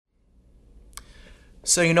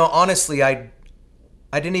So, honestly, I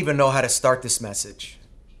didn't even know how to start this message.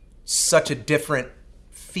 Such a different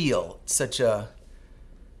feel, such a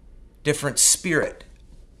different spirit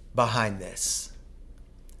behind this.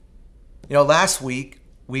 Last week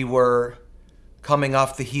we were coming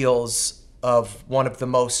off the heels of one of the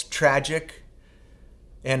most tragic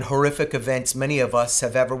and horrific events many of us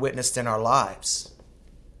have ever witnessed in our lives.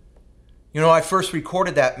 I first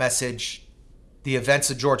recorded that message. The events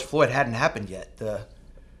of George Floyd hadn't happened yet. The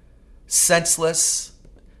senseless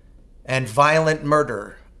and violent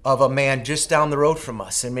murder of a man just down the road from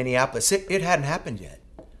us in Minneapolis, it hadn't happened yet.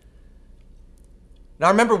 Now, I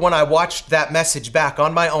remember when I watched that message back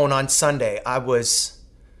on my own on Sunday, I was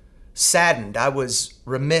saddened. I was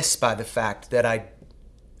remiss by the fact that I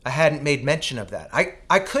hadn't made mention of that.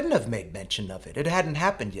 I couldn't have made mention of it. It hadn't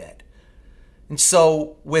happened yet. And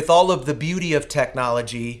so with all of the beauty of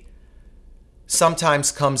technology,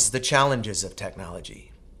 sometimes comes the challenges of technology.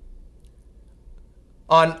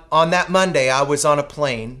 On that Monday, I was on a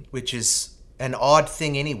plane, which is an odd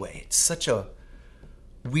thing anyway. It's such a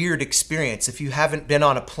weird experience. If you haven't been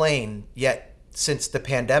on a plane yet since the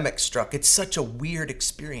pandemic struck, it's such a weird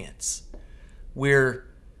experience. We're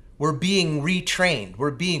being retrained.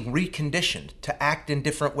 We're being reconditioned to act in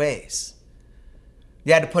different ways.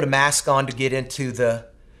 You had to put a mask on to get into the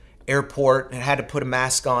airport, and had to put a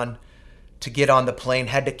mask on to get on the plane,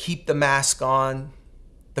 had to keep the mask on.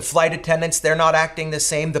 The flight attendants, they're not acting the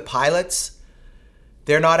same. The pilots,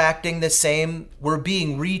 they're not acting the same. We're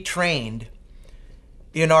being retrained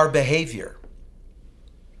in our behavior.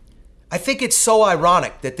 I think it's so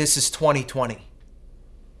ironic that this is 2020.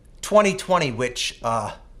 2020, which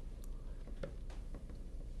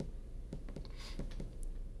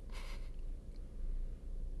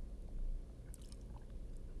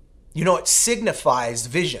it signifies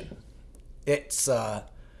vision.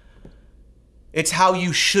 It's how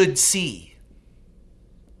you should see.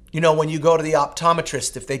 When you go to the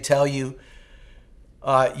optometrist, if they tell you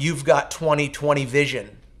you've got 20/20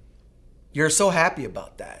 vision, you're so happy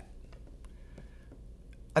about that.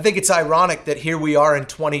 I think it's ironic that here we are in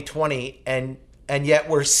 2020 and yet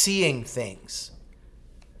we're seeing things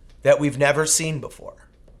that we've never seen before.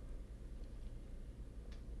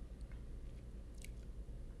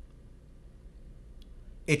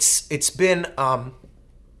 It's been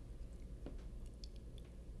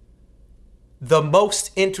the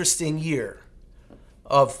most interesting year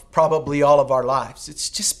of probably all of our lives. It's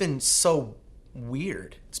just been so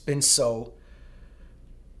weird. It's been so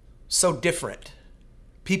different.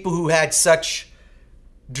 People who had such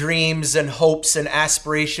dreams and hopes and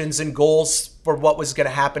aspirations and goals for what was going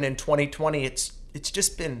to happen in 2020, it's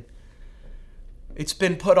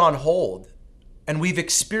been put on hold. And we've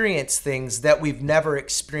experienced things that we've never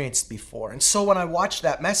experienced before. And so when I watched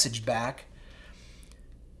that message back,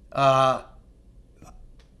 I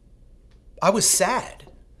was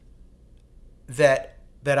sad that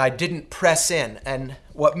I didn't press in. And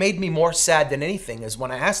what made me more sad than anything is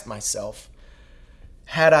when I asked myself,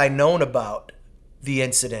 had I known about the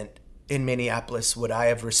incident in Minneapolis, would I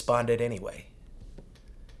have responded anyway?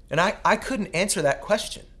 And I couldn't answer that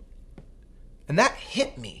question. And that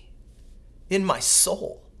hit me in my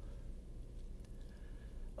soul.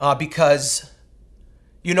 Because,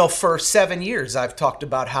 for 7 years, I've talked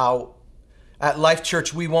about how at Life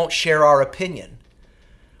Church, we won't share our opinion.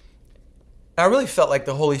 I really felt like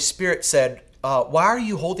the Holy Spirit said, why are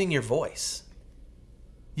you holding your voice?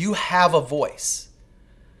 You have a voice.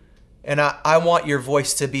 And I want your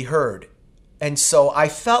voice to be heard. And so I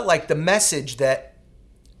felt like the message that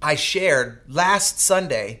I shared last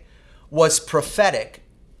Sunday was prophetic,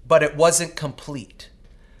 but it wasn't complete.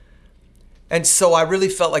 And so I really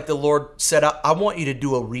felt like the Lord said, I want you to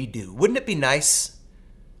do a redo. Wouldn't it be nice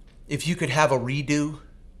if you could have a redo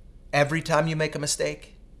every time you make a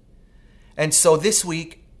mistake? And so this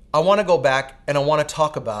week, I want to go back and I want to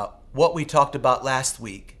talk about what we talked about last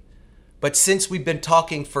week. But since we've been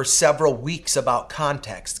talking for several weeks about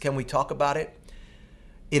context, can we talk about it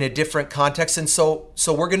in a different context? And so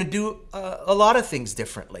we're going to do a lot of things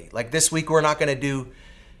differently. Like this week, we're not going to do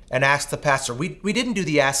an Ask the Pastor. We didn't do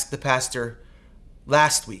the Ask the Pastor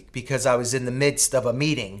last week because I was in the midst of a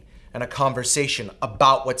meeting and a conversation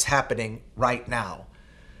about what's happening right now.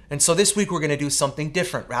 And so this week we're going to do something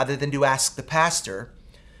different. Rather than do Ask the Pastor,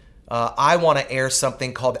 I want to air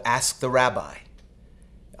something called Ask the Rabbi.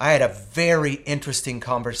 I had a very interesting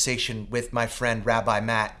conversation with my friend Rabbi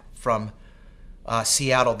Matt from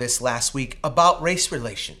Seattle this last week about race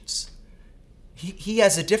relations. He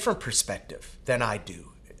has a different perspective than I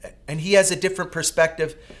do. And he has a different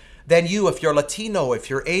perspective than you if you're Latino, if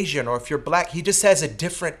you're Asian, or if you're Black. He just has a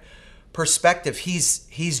different perspective,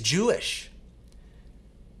 he's Jewish.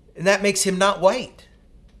 And that makes him not white.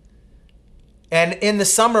 And in the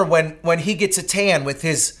summer, when he gets a tan with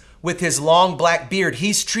his long black beard,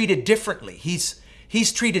 he's treated differently.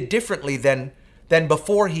 He's treated differently than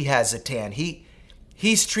before he has a tan.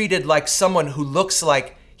 He's treated like someone who looks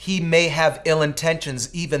like he may have ill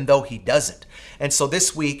intentions even though he doesn't. And so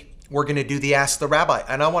this week, we're going to do the Ask the Rabbi.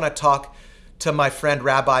 And I want to talk to my friend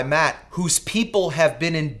Rabbi Matt, whose people have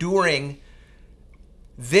been enduring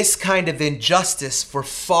this kind of injustice for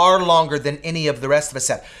far longer than any of the rest of us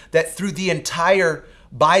have. That through the entire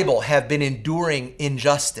Bible have been enduring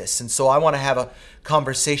injustice. And so I want to have a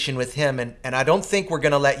conversation with him. And I don't think we're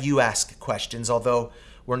going to let you ask questions, although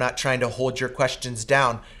we're not trying to hold your questions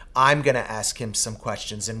down. I'm going to ask him some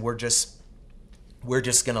questions, and we're just going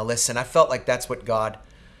to listen. I felt like that's what God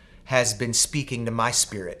has been speaking to my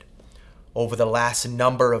spirit over the last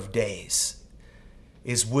number of days,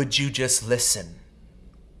 is would you just listen?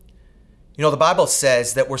 You know, the Bible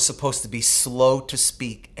says that we're supposed to be slow to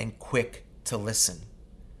speak and quick to listen.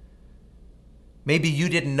 Maybe you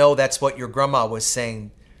didn't know that's what your grandma was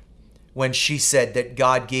saying when she said that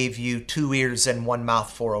God gave you 2 ears and 1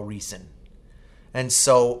 mouth for a reason. And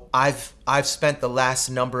so I've spent the last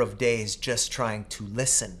number of days just trying to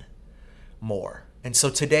listen more. And so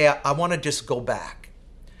today I want to just go back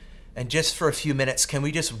and just for a few minutes, can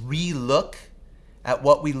we just re-look at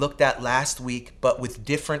what we looked at last week, but with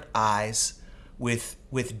different eyes, with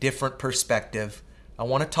different perspective? I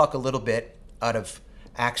want to talk a little bit out of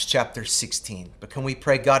Acts chapter 16. But can we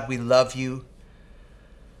pray? God, we love you.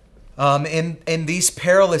 In these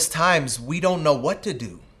perilous times, we don't know what to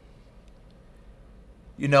do.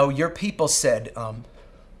 You know, your people said,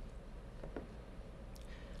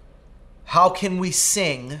 how can we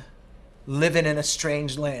sing living in a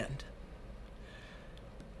strange land?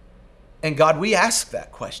 And God, we ask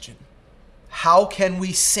that question. How can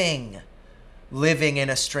we sing living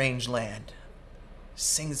in a strange land?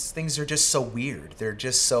 Things are just so weird. They're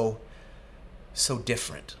just so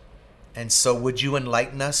different. And so would you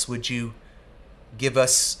enlighten us? Would you give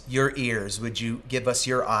us your ears? Would you give us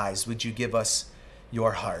your eyes? Would you give us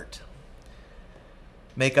your heart?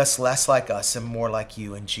 Make us less like us and more like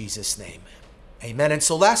you, in Jesus' name. Amen. And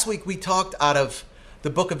so last week we talked out of the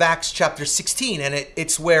book of Acts chapter 16, and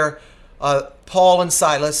it's where Paul and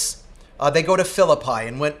Silas, they go to Philippi.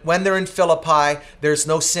 And when they're in Philippi, there's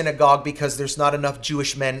no synagogue because there's not enough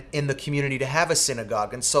Jewish men in the community to have a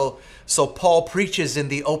synagogue. And so Paul preaches in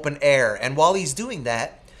the open air. And while he's doing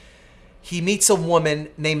that, he meets a woman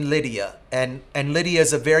named Lydia. And Lydia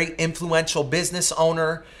is a very influential business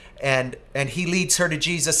owner. And he leads her to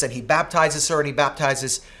Jesus, and he baptizes her, and he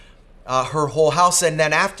baptizes her whole house. And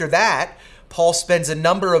then after that, Paul spends a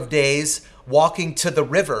number of days walking to the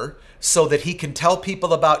river so that he can tell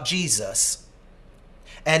people about Jesus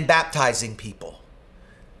and baptizing people.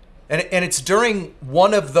 And it's during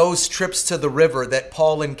one of those trips to the river that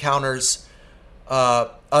Paul encounters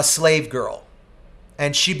a slave girl.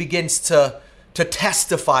 And she begins to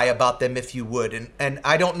testify about them, if you would. And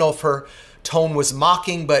I don't know if her tone was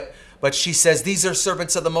mocking, but she says, these are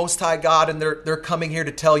servants of the Most High God, and they're coming here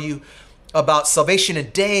to tell you about salvation.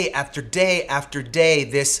 And day after day after day,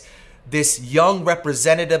 this young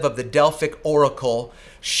representative of the Delphic Oracle,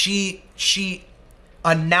 she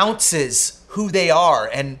announces who they are.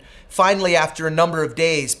 And finally, after a number of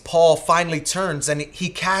days, Paul finally turns and he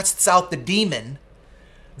casts out the demon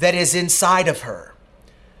that is inside of her.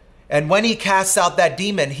 And when he casts out that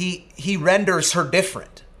demon, he renders her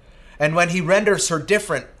different. And when he renders her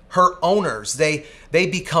different, her owners, they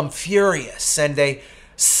become furious, and they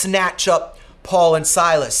snatch up Paul and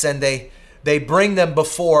Silas, and they bring them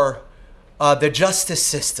before the justice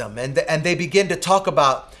system, and they begin to talk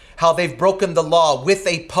about how they've broken the law with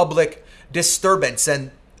a public disturbance,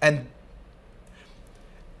 and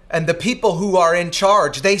the people who are in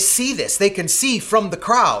charge, they see this. They can see from the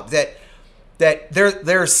crowd that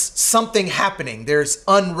there's something happening. There's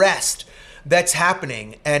unrest that's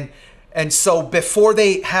happening, and so before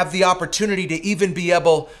they have the opportunity to even be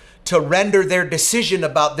able to render their decision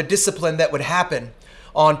about the discipline that would happen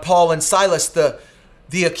on Paul and Silas,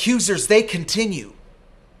 the accusers, they continue.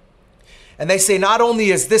 And they say, not only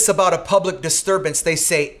is this about a public disturbance, they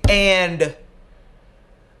say, and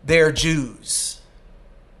they're Jews.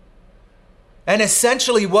 And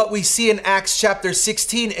essentially what we see in Acts chapter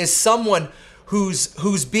 16 is someone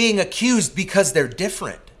who's being accused because they're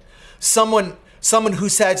different. Someone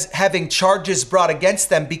who's having charges brought against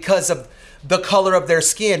them because of the color of their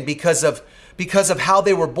skin, because of how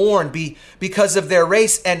they were born, because of their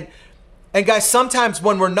race. And guys, sometimes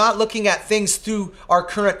when we're not looking at things through our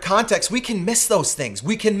current context, we can miss those things.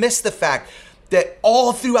 We can miss the fact that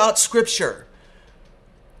all throughout Scripture,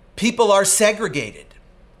 people are segregated.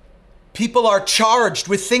 People are charged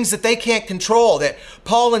with things that they can't control. That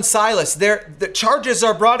Paul and Silas, the charges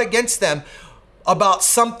are brought against them about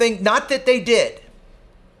something, not that they did,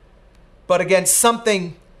 but against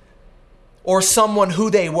something or someone who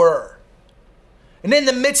they were. And in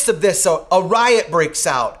the midst of this, a riot breaks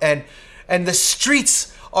out, and the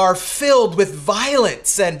streets are filled with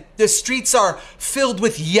violence, and the streets are filled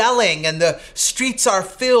with yelling, and the streets are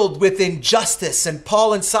filled with injustice. And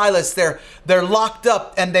Paul and Silas, they're locked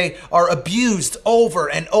up, and they are abused over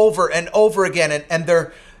and over and over again, and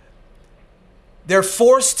they're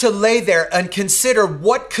forced to lay there and consider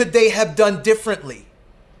what could they have done differently.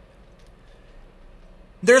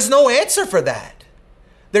 There's no answer for that.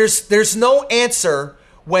 There's no answer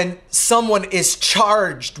when someone is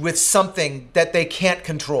charged with something that they can't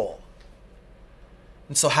control.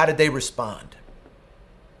 And so how did they respond?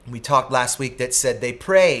 We talked last week that said they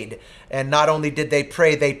prayed, and not only did they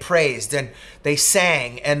pray, they praised, and they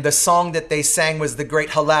sang, and the song that they sang was the Great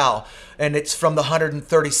Hallel, and it's from the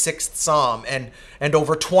 136th Psalm, and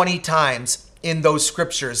over 20 times in those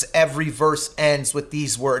scriptures, every verse ends with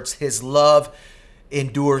these words, His love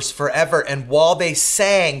endures forever. And while they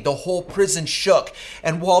sang, the whole prison shook.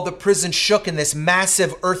 And while the prison shook in this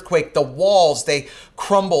massive earthquake, the walls, they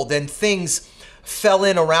crumbled and things fell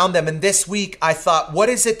in around them. And this week I thought, what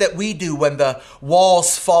is it that we do when the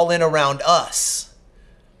walls fall in around us?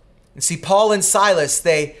 And see, Paul and Silas,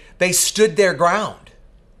 they stood their ground.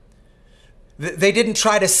 They didn't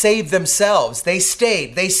try to save themselves. They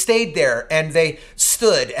stayed there, and they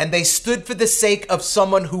stood for the sake of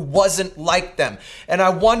someone who wasn't like them. And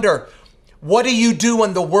I wonder, what do you do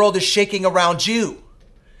when the world is shaking around you?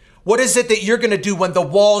 What is it that you're going to do when the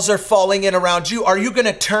walls are falling in around you? Are you going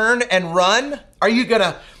to turn and run? Are you going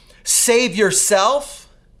to save yourself?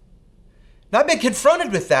 And I've been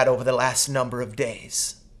confronted with that over the last number of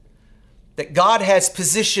days. That God has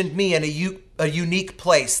positioned me in a unique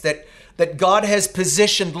place, that God has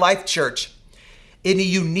positioned Life Church in a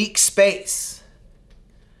unique space.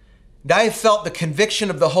 And I have felt the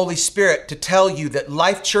conviction of the Holy Spirit to tell you that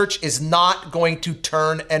Life Church is not going to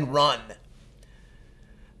turn and run.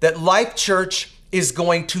 That Life Church is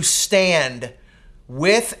going to stand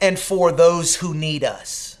with and for those who need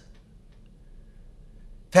us.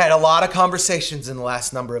 I've had a lot of conversations in the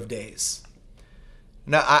last number of days.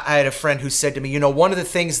 Now, I had a friend who said to me, one of the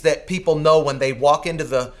things that people know when they walk into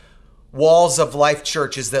the walls of Life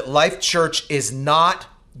Church is that Life Church is not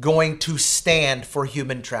going to stand for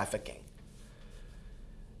human trafficking.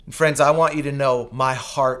 And friends, I want you to know my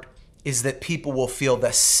heart is that people will feel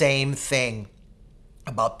the same thing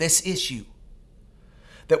about this issue.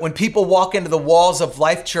 That when people walk into the walls of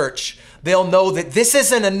Life Church, they'll know that this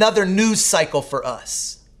isn't another news cycle for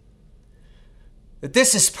us. That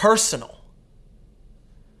this is personal.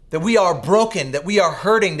 That we are broken, that we are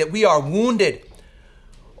hurting, that we are wounded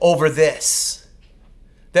over this.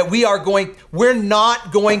 That we're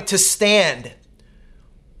not going to stand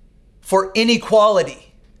for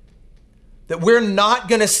inequality. That we're not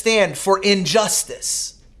going to stand for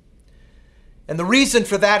injustice. And the reason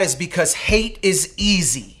for that is because hate is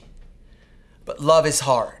easy, but love is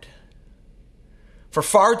hard. For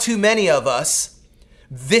far too many of us,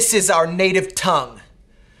 this is our native tongue.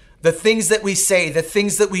 The things that we say, the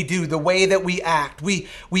things that we do, the way that we act. We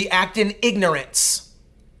act in ignorance.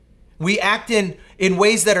 We act in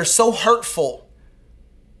ways that are so hurtful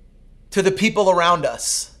to the people around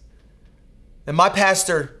us. And my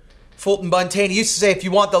pastor, Fulton Buntain, used to say, if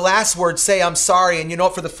you want the last word, say I'm sorry. And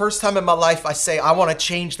for the first time in my life, I say, I want to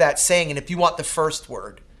change that saying. And if you want the first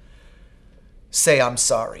word, say I'm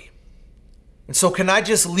sorry. And so can I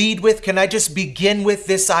just begin with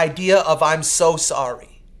this idea of I'm so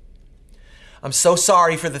sorry. I'm so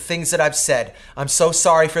sorry for the things that I've said. I'm so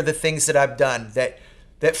sorry for the things that I've done.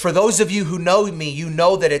 That for those of you who know me, you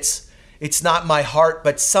know that it's not my heart,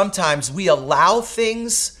 but sometimes we allow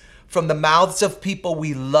things from the mouths of people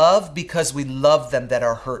we love because we love them that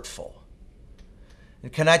are hurtful.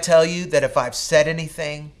 And can I tell you that if I've said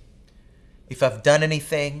anything, if I've done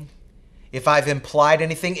anything, if I've implied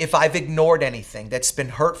anything, if I've ignored anything that's been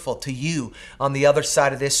hurtful to you on the other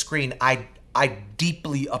side of this screen, I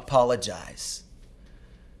deeply apologize.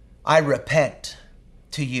 I repent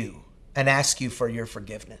to you and ask you for your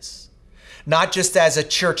forgiveness. Not just as a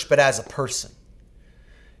church, but as a person.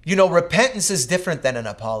 Repentance is different than an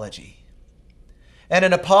apology. And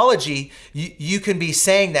an apology, you can be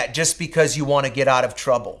saying that just because you want to get out of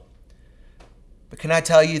trouble. But can I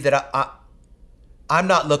tell you that I'm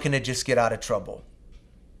not looking to just get out of trouble.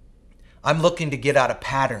 I'm looking to get out of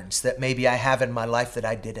patterns that maybe I have in my life that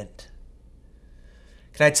I didn't.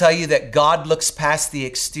 Can I tell you that God looks past the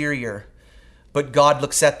exterior, but God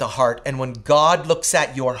looks at the heart? And when God looks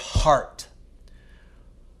at your heart,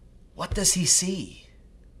 what does he see?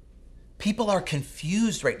 People are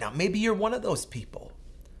confused right now. Maybe you're one of those people.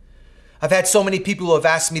 I've had so many people who have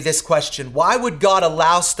asked me this question: why would God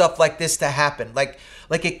allow stuff like this to happen? Like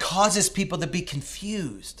it causes people to be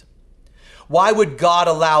confused. Why would God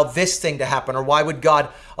allow this thing to happen? Or why would God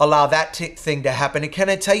allow that thing to happen? And can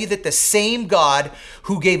I tell you that the same God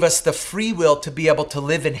who gave us the free will to be able to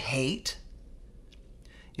live in hate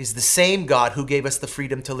is the same God who gave us the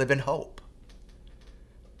freedom to live in hope?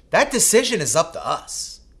 That decision is up to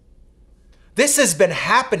us. This has been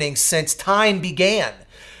happening since time began.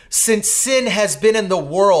 Since sin has been in the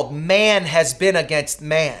world, man has been against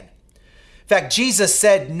man. In fact, Jesus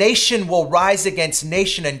said, nation will rise against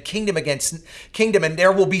nation and kingdom against kingdom, and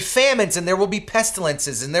there will be famines and there will be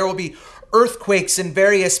pestilences and there will be earthquakes in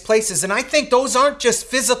various places. And I think those aren't just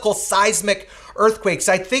physical seismic earthquakes.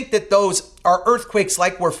 I think that those are earthquakes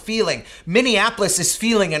like we're feeling. Minneapolis is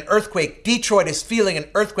feeling an earthquake. Detroit is feeling an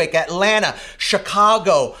earthquake. Atlanta,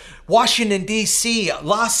 Chicago, Washington, D.C.,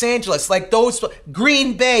 Los Angeles, like those,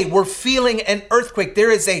 Green Bay, we're feeling an earthquake.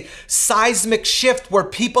 There is a seismic shift where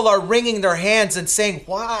people are wringing their hands and saying,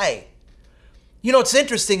 why? You know, what's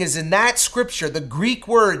interesting is in that scripture, the Greek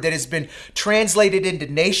word that has been translated into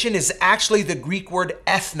nation is actually the Greek word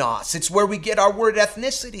ethnos. It's where we get our word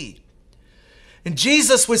ethnicity. And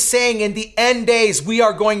Jesus was saying in the end days, we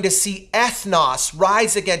are going to see ethnos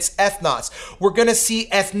rise against ethnos. We're going to see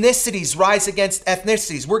ethnicities rise against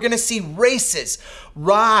ethnicities. We're going to see races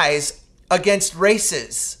rise against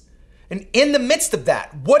races. And in the midst of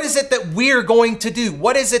that, what is it that we're going to do?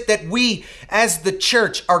 What is it that we as the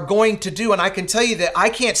church are going to do? And I can tell you that I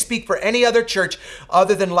can't speak for any other church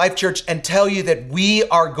other than Life Church and tell you that we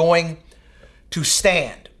are going to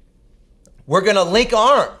stand. We're going to link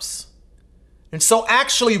arms. And so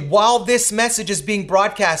actually, while this message is being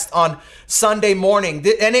broadcast on Sunday morning,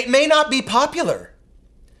 and it may not be popular,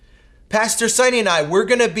 Pastor Sonny and I, we're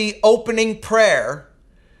going to be opening prayer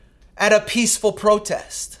at a peaceful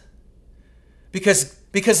protest.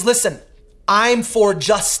 Because listen, I'm for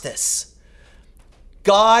justice.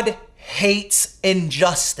 God hates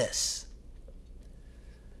injustice.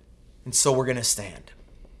 And so we're going to stand.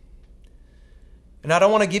 And I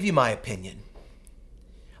don't want to give you my opinion.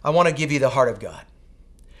 I want to give you the heart of God.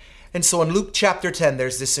 And so in Luke chapter 10,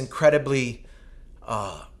 there's this incredibly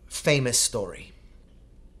famous story.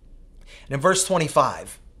 And in verse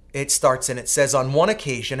 25, it starts and it says, on one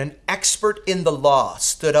occasion, an expert in the law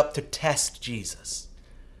stood up to test Jesus.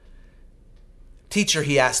 Teacher,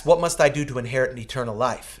 he asked, what must I do to inherit an eternal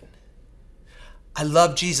life? I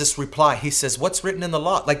love Jesus' reply. He says, what's written in the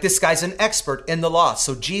law? Like, this guy's an expert in the law.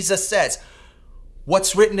 So Jesus says,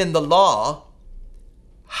 what's written in the law?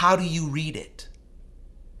 How do you read it?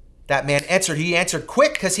 That man answered. He answered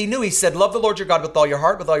quick because he knew. He said, love the Lord your God with all your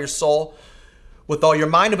heart, with all your soul, with all your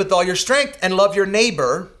mind, and with all your strength, and love your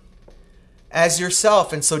neighbor as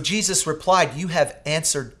yourself. And so Jesus replied, you have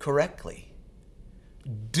answered correctly.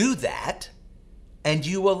 Do that, and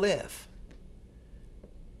you will live.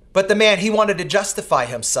 But the man, he wanted to justify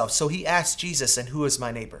himself. So he asked Jesus, and who is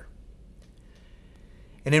my neighbor?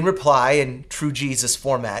 And in reply, in true Jesus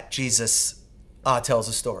format, Jesus tells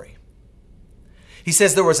a story. He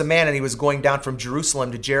says there was a man and he was going down from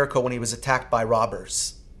Jerusalem to Jericho when he was attacked by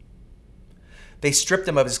robbers. They stripped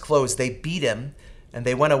him of his clothes, they beat him, and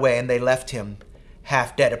they went away and they left him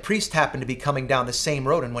half dead. A priest happened to be coming down the same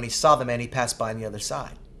road, and when he saw the man, he passed by on the other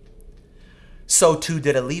side. So too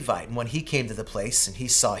did a Levite, and when he came to the place and he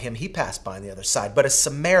saw him, he passed by on the other side. But a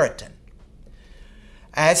Samaritan,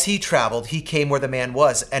 as he traveled, he came where the man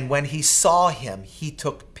was, and when he saw him, he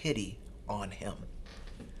took pity on him.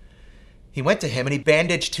 He went to him and he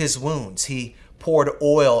bandaged his wounds. He poured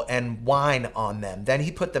oil and wine on them. Then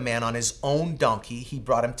he put the man on his own donkey. He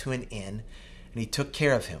brought him to an inn and he took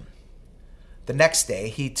care of him. The next day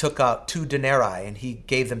he took out 2 denarii and he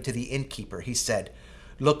gave them to the innkeeper. He said,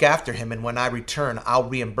 look after him, and when I return, I'll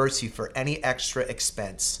reimburse you for any extra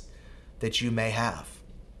expense that you may have.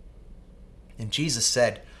 And Jesus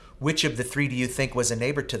said, which of the 3 do you think was a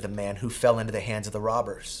neighbor to the man who fell into the hands of the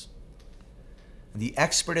robbers? The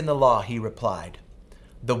expert in the law, he replied,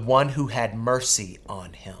 the one who had mercy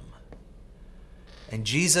on him. And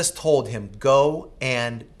Jesus told him, go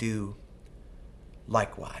and do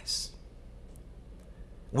likewise.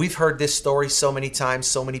 We've heard this story so many times.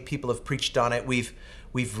 So many people have preached on it. We've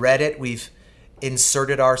read it. We've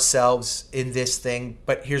inserted ourselves in this thing.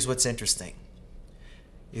 But here's what's interesting.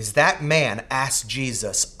 is that man asked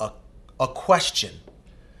Jesus a question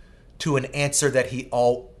to an answer that he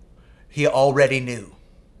already knew.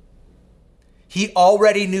 He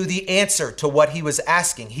already knew the answer to what he was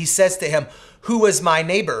asking. He says to him, "Who is my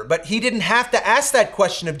neighbor?" But he didn't have to ask that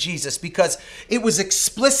question of Jesus because it was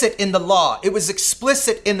explicit in the law. It was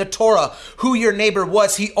explicit in the Torah who your neighbor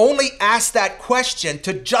was. He only asked that question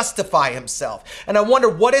to justify himself. And I wonder,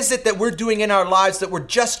 what is it that we're doing in our lives that we're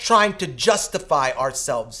just trying to justify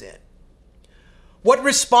ourselves in? What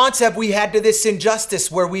response have we had to this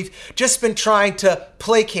injustice where we've just been trying to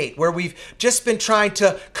placate, where we've just been trying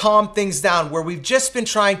to calm things down, where we've just been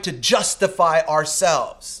trying to justify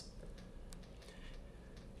ourselves?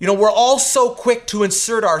 You know, we're all so quick to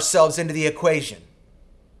insert ourselves into the equation.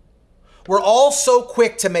 We're all so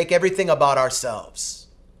quick to make everything about ourselves.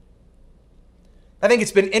 I think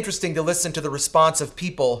it's been interesting to listen to the response of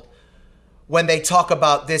people when they talk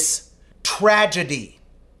about this tragedy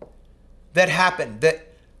that happened. That,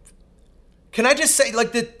 can I just say,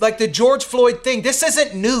 like the George Floyd thing, this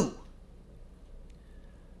isn't new.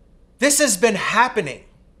 This has been happening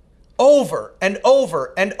over and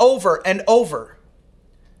over and over and over.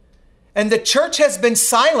 And the church has been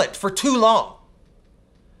silent for too long.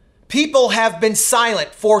 People have been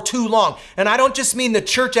silent for too long. And I don't just mean the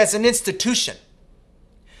church as an institution.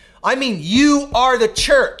 I mean, you are the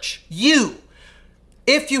church. You.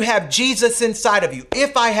 If you have Jesus inside of you,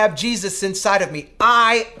 if I have Jesus inside of me,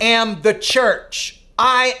 I am the church.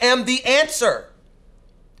 I am the answer.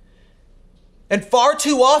 And far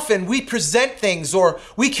too often we present things or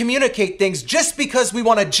we communicate things just because we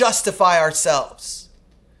want to justify ourselves.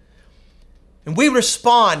 And we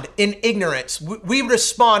respond in ignorance. We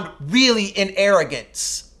respond really in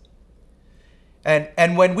arrogance.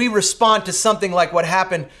 And when we respond to something like what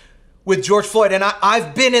happened with George Floyd, and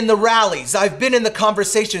I've been in the rallies, I've been in the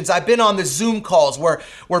conversations, I've been on the Zoom calls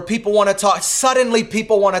where people want to talk, suddenly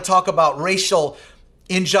people want to talk about racial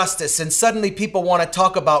injustice, and suddenly people want to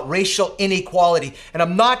talk about racial inequality. And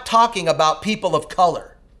I'm not talking about people of color.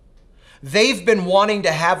 They've been wanting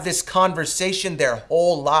to have this conversation their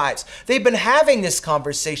whole lives. They've been having this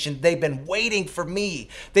conversation. They've been waiting for me.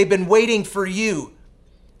 They've been waiting for you.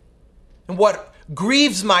 And what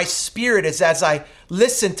grieves my spirit is as I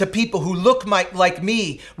listen to people who look like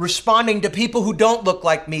me responding to people who don't look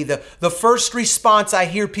like me, the first response I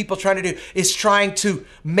hear people trying to do is trying to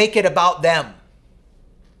make it about them.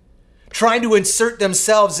 Trying to insert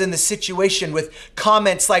themselves in the situation with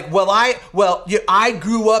comments like, I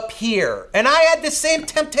grew up here. And I had the same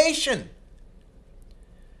temptation.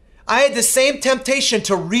 I had the same temptation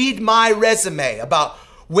to read my resume about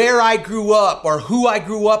where I grew up or who I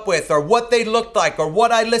grew up with or what they looked like or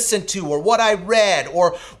what I listened to or what I read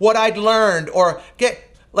or what I'd learned or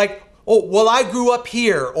I grew up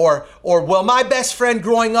here or my best friend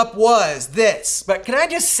growing up was this. But can I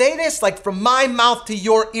just say this, like from my mouth to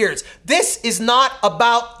your ears? This is not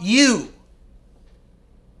about you.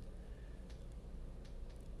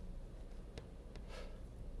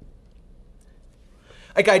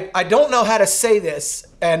 Like I don't know how to say this,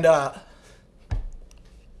 and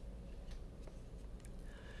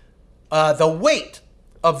the weight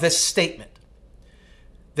of this statement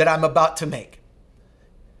that I'm about to make.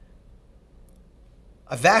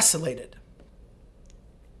 I vacillated.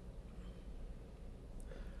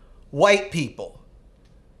 White people,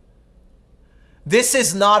 this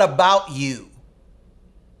is not about you.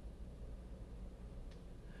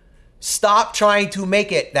 Stop trying to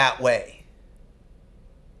make it that way.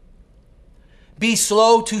 Be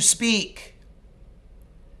slow to speak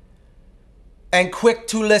and quick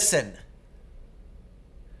to listen.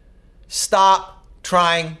 Stop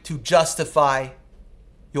trying to justify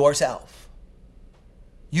yourself.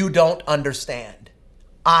 You don't understand.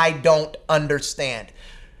 I don't understand.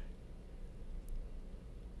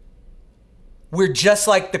 We're just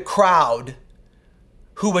like the crowd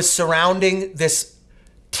who was surrounding this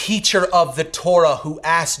teacher of the Torah who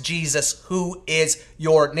asked Jesus, "Who is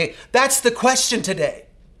your neighbor?" That's the question today.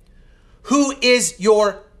 Who is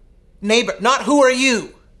your neighbor? Not who are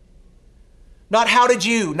you? Not how did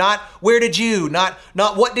you? Not where did you? Not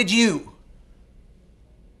what did you?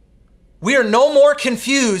 We are no more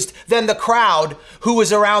confused than the crowd who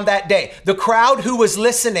was around that day. The crowd who was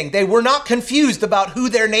listening, they were not confused about who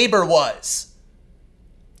their neighbor was.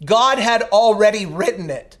 God had already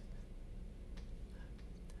written it.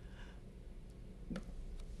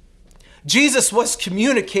 Jesus was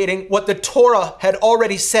communicating what the Torah had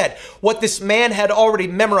already said, what this man had already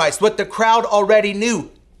memorized, what the crowd already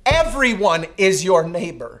knew. Everyone is your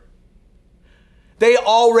neighbor. They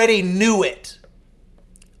already knew it.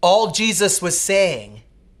 All Jesus was saying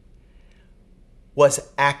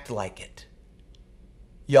was act like it.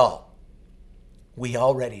 Y'all, we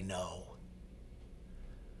already know.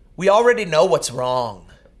 We already know what's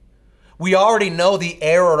wrong. We already know the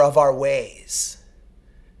error of our ways.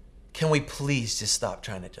 Can we please just stop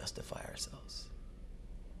trying to justify ourselves?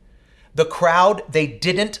 The crowd, they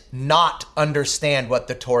didn't not understand what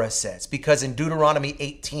the Torah says, because in Deuteronomy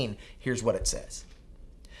 18, here's what it says.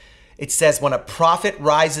 It says, when a prophet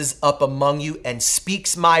rises up among you and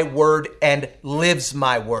speaks my word and lives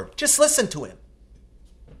my word, just listen to him.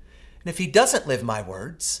 And if he doesn't live my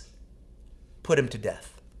words, put him to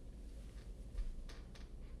death.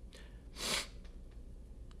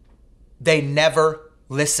 They never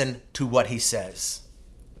listen to what he says.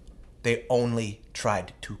 They only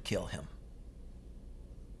tried to kill him.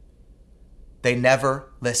 They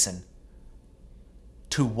never listen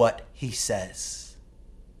to what he says.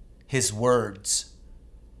 His words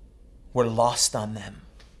were lost on them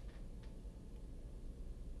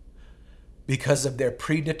because of their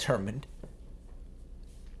predetermined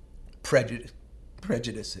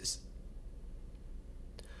prejudices.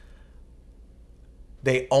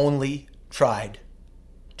 They only tried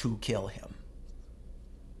to kill him.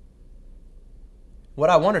 What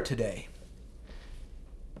I wonder today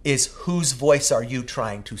is, whose voice are you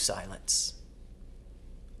trying to silence?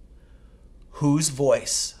 Whose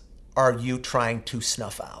voice are you trying to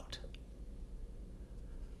snuff out?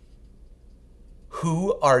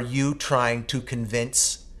 Who are you trying to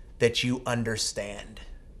convince that you understand?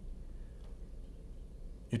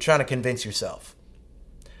 You're trying to convince yourself.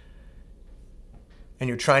 And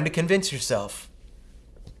you're trying to convince yourself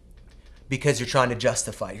because you're trying to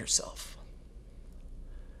justify yourself.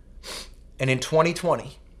 And in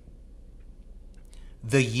 2020,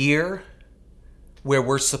 the year where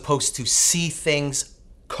we're supposed to see things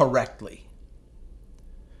correctly,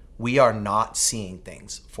 we are not seeing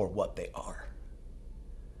things for what they are.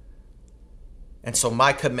 And so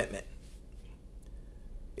my commitment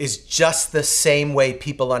is just the same way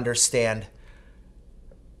people understand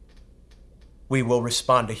we will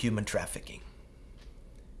respond to human trafficking.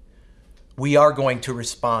 We are going to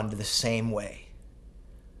respond the same way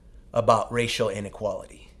about racial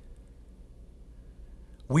inequality.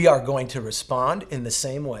 We are going to respond in the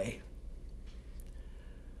same way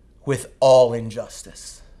with all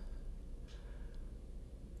injustice.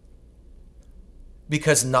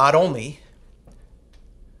 Because not only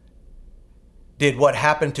did what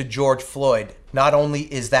happened to George Floyd, not only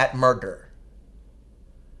is that murder,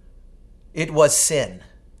 it was sin.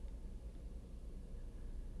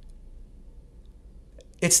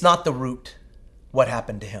 It's not the root, what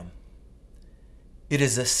happened to him. It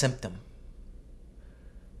is a symptom.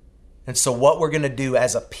 And so what we're going to do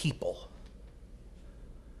as a people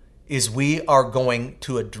is we are going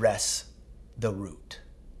to address the root.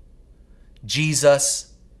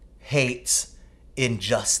 Jesus hates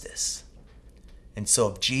injustice. And so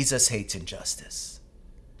if Jesus hates injustice,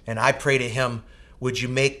 and I pray to him, would you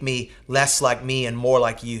make me less like me and more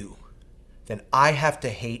like you, then I have to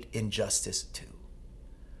hate injustice too.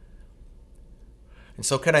 And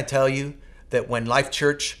so can I tell you that when Life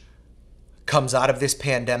Church comes out of this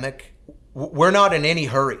pandemic, we're not in any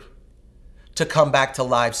hurry to come back to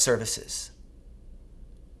live services.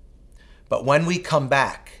 But when we come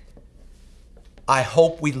back, I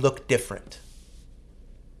hope we look different.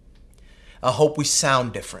 I hope we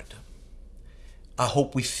sound different. I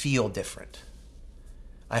hope we feel different.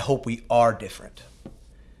 I hope we are different.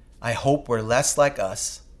 I hope we're less like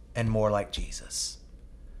us and more like Jesus.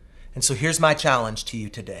 And so here's my challenge to you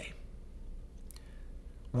today.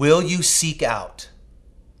 Will you seek out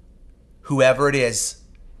whoever it is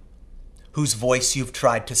whose voice you've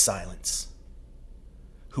tried to silence?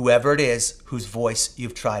 Whoever it is whose voice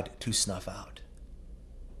you've tried to snuff out?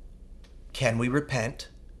 Can we repent?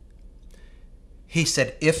 He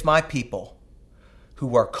said, if my people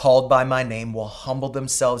who are called by my name will humble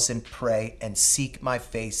themselves and pray and seek my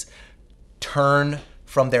face, turn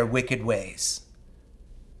from their wicked ways,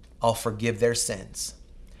 I'll forgive their sins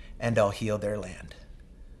and I'll heal their land.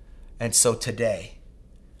 And so today,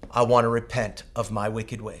 I want to repent of my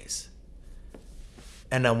wicked ways.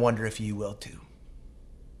 And I wonder if you will too.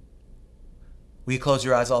 Will you close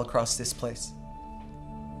your eyes all across this place?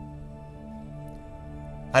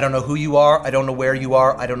 I don't know who you are. I don't know where you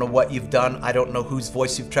are. I don't know what you've done. I don't know whose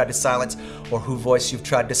voice you've tried to silence or whose voice you've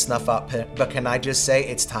tried to snuff out. But can I just say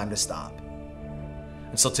it's time to stop?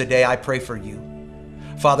 And so today I pray for you.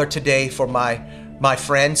 Father, today for my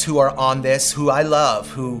friends who are on this, who I love,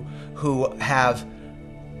 who have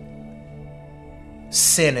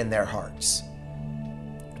sin in their hearts,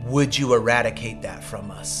 would you eradicate that from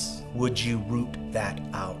us? Would you root that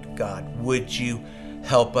out, God? Would you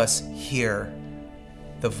help us hear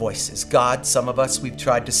the voices? God, some of us, we've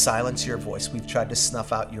tried to silence your voice. We've tried to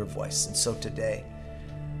snuff out your voice. And so today,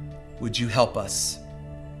 would you help us?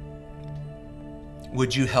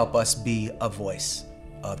 Would you help us be a voice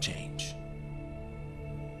of change?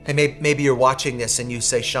 And maybe you're watching this and you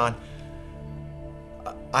say, Sean,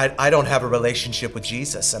 I don't have a relationship with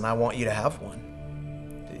Jesus and I want you to have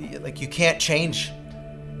one. Like, you can't change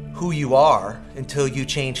who you are until you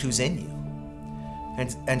change who's in you.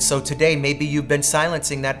 And so today, maybe you've been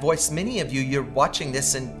silencing that voice. Many of you, you're watching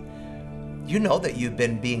this and you know that you've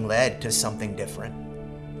been being led to something different.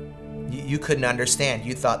 You couldn't understand.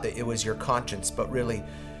 You thought that it was your conscience, but really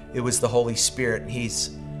it was the Holy Spirit. And He's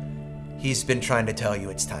been trying to tell you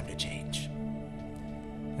it's time to change.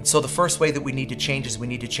 And so the first way that we need to change is we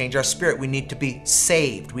need to change our spirit. We need to be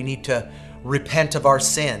saved. We need to repent of our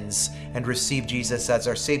sins and receive Jesus as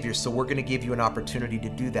our Savior. So we're going to give you an opportunity to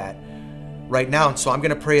do that right now. And so I'm going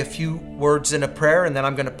to pray a few words in a prayer, and then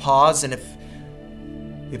I'm going to pause. And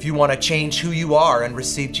if you want to change who you are and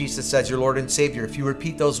receive Jesus as your Lord and Savior, if you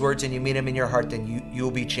repeat those words and you mean them in your heart, then you'll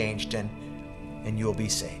be changed and you'll be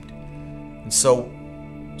saved. And so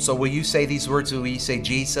will you say these words? Will you say,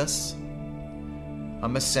 Jesus,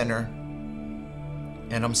 I'm a sinner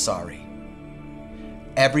and I'm sorry.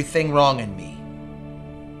 Everything wrong in me,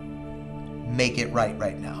 make it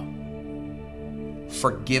right now.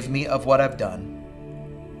 Forgive me of what I've done.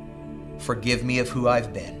 Forgive me of who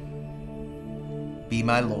I've been. Be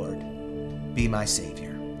my Lord. Be my Savior.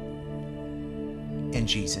 In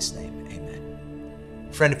Jesus' name, amen.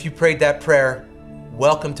 Friend, if you prayed that prayer,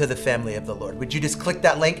 welcome to the family of the Lord. Would you just click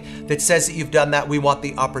that link that says that you've done that? We want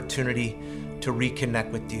the opportunity to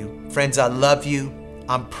reconnect with you. Friends, I love you.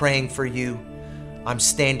 I'm praying for you. I'm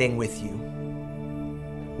standing with you.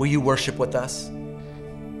 Will you worship with us?